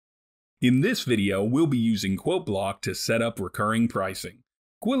In this video, we'll be using Quote Block to set up recurring pricing.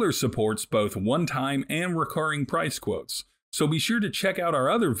 Qwilr supports both one-time and recurring price quotes, so be sure to check out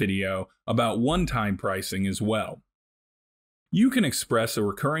our other video about one-time pricing as well. You can express a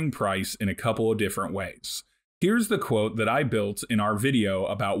recurring price in a couple of different ways. Here's the quote that I built in our video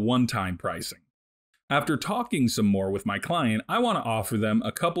about one-time pricing. After talking some more with my client, I want to offer them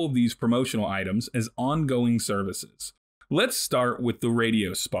a couple of these promotional items as ongoing services. Let's start with the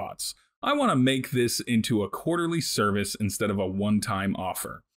radio spots. I want to make this into a quarterly service instead of a one-time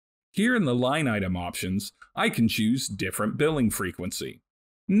offer. Here in the line item options, I can choose different billing frequency.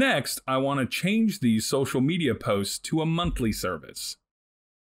 Next, I want to change these social media posts to a monthly service.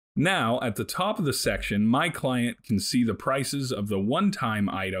 Now, at the top of the section, my client can see the prices of the one-time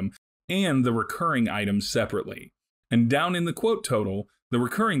item and the recurring items separately. And down in the quote total, the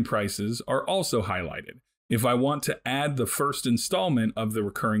recurring prices are also highlighted. If I want to add the first installment of the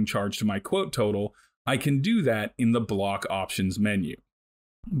recurring charge to my quote total, I can do that in the Block Options menu.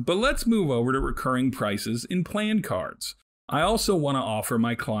 But let's move over to recurring prices in plan cards. I also want to offer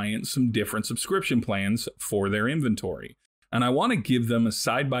my client some different subscription plans for their inventory, and I want to give them a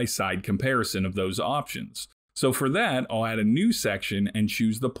side-by-side comparison of those options. So for that, I'll add a new section and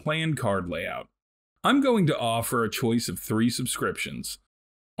choose the plan card layout. I'm going to offer a choice of 3 subscriptions.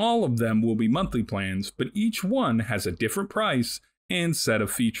 All of them will be monthly plans, but each one has a different price and set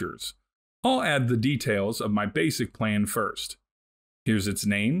of features. I'll add the details of my basic plan first. Here's its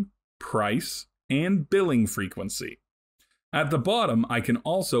name, price, and billing frequency. At the bottom, I can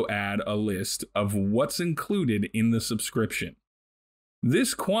also add a list of what's included in the subscription.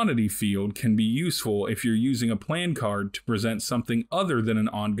 This quantity field can be useful if you're using a plan card to present something other than an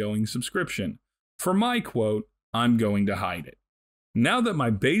ongoing subscription. For my quote, I'm going to hide it. Now that my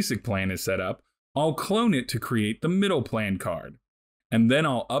basic plan is set up, I'll clone it to create the middle plan card. And then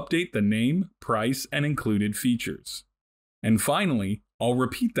I'll update the name, price, and included features. And finally, I'll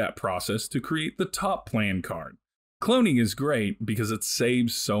repeat that process to create the top plan card. Cloning is great because it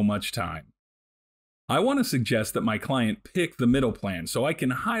saves so much time. I want to suggest that my client pick the middle plan so I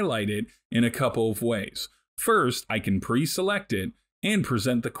can highlight it in a couple of ways. First, I can pre-select it and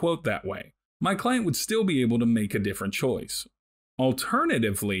present the quote that way. My client would still be able to make a different choice.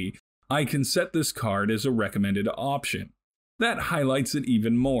 Alternatively, I can set this card as a recommended option. That highlights it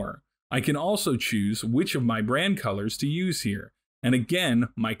even more. I can also choose which of my brand colors to use here, and again,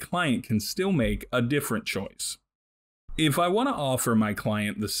 my client can still make a different choice. If I want to offer my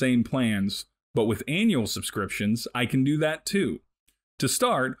client the same plans, but with annual subscriptions, I can do that too. To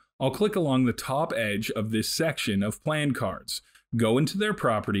start, I'll click along the top edge of this section of plan cards, go into their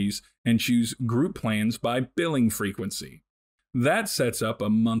properties, and choose Group Plans by Billing Frequency. That sets up a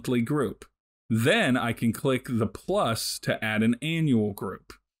monthly group. Then I can click the plus to add an annual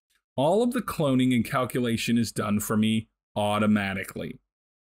group. All of the cloning and calculation is done for me automatically.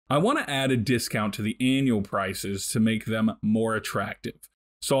 I want to add a discount to the annual prices to make them more attractive.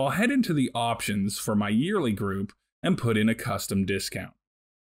 So I'll head into the options for my yearly group and put in a custom discount.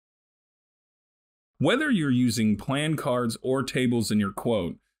 Whether you're using plan cards or tables in your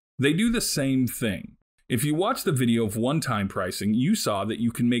quote, they do the same thing. If you watched the video of one-time pricing, you saw that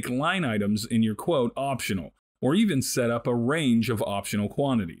you can make line items in your quote optional, or even set up a range of optional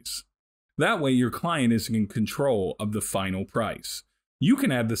quantities. That way your client is in control of the final price. You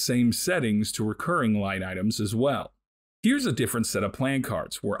can add the same settings to recurring line items as well. Here's a different set of plan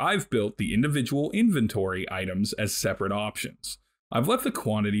cards where I've built the individual inventory items as separate options. I've left the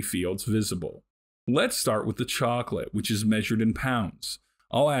quantity fields visible. Let's start with the chocolate, which is measured in pounds.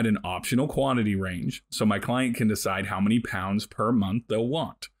 I'll add an optional quantity range so my client can decide how many pounds per month they'll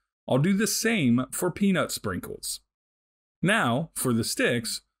want. I'll do the same for peanut sprinkles. Now, for the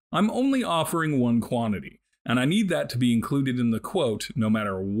sticks, I'm only offering one quantity, and I need that to be included in the quote no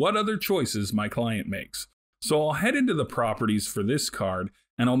matter what other choices my client makes. So I'll head into the properties for this card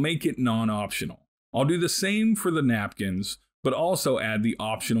and I'll make it non-optional. I'll do the same for the napkins, but also add the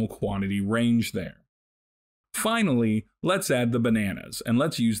optional quantity range there. Finally, let's add the bananas, and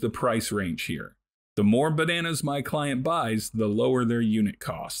let's use the price range here. The more bananas my client buys, the lower their unit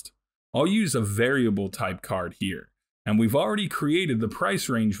cost. I'll use a variable type card here, and we've already created the price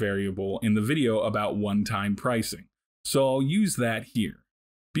range variable in the video about one-time pricing, so I'll use that here.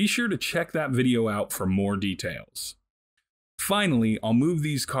 Be sure to check that video out for more details. Finally, I'll move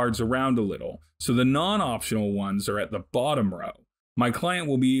these cards around a little, so the non-optional ones are at the bottom row. My client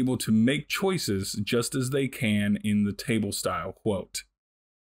will be able to make choices just as they can in the table style quote.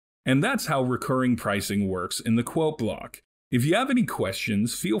 And that's how recurring pricing works in the quote block. If you have any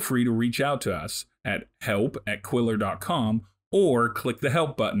questions, feel free to reach out to us at help@qwilr.com or click the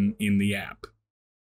Help button in the app.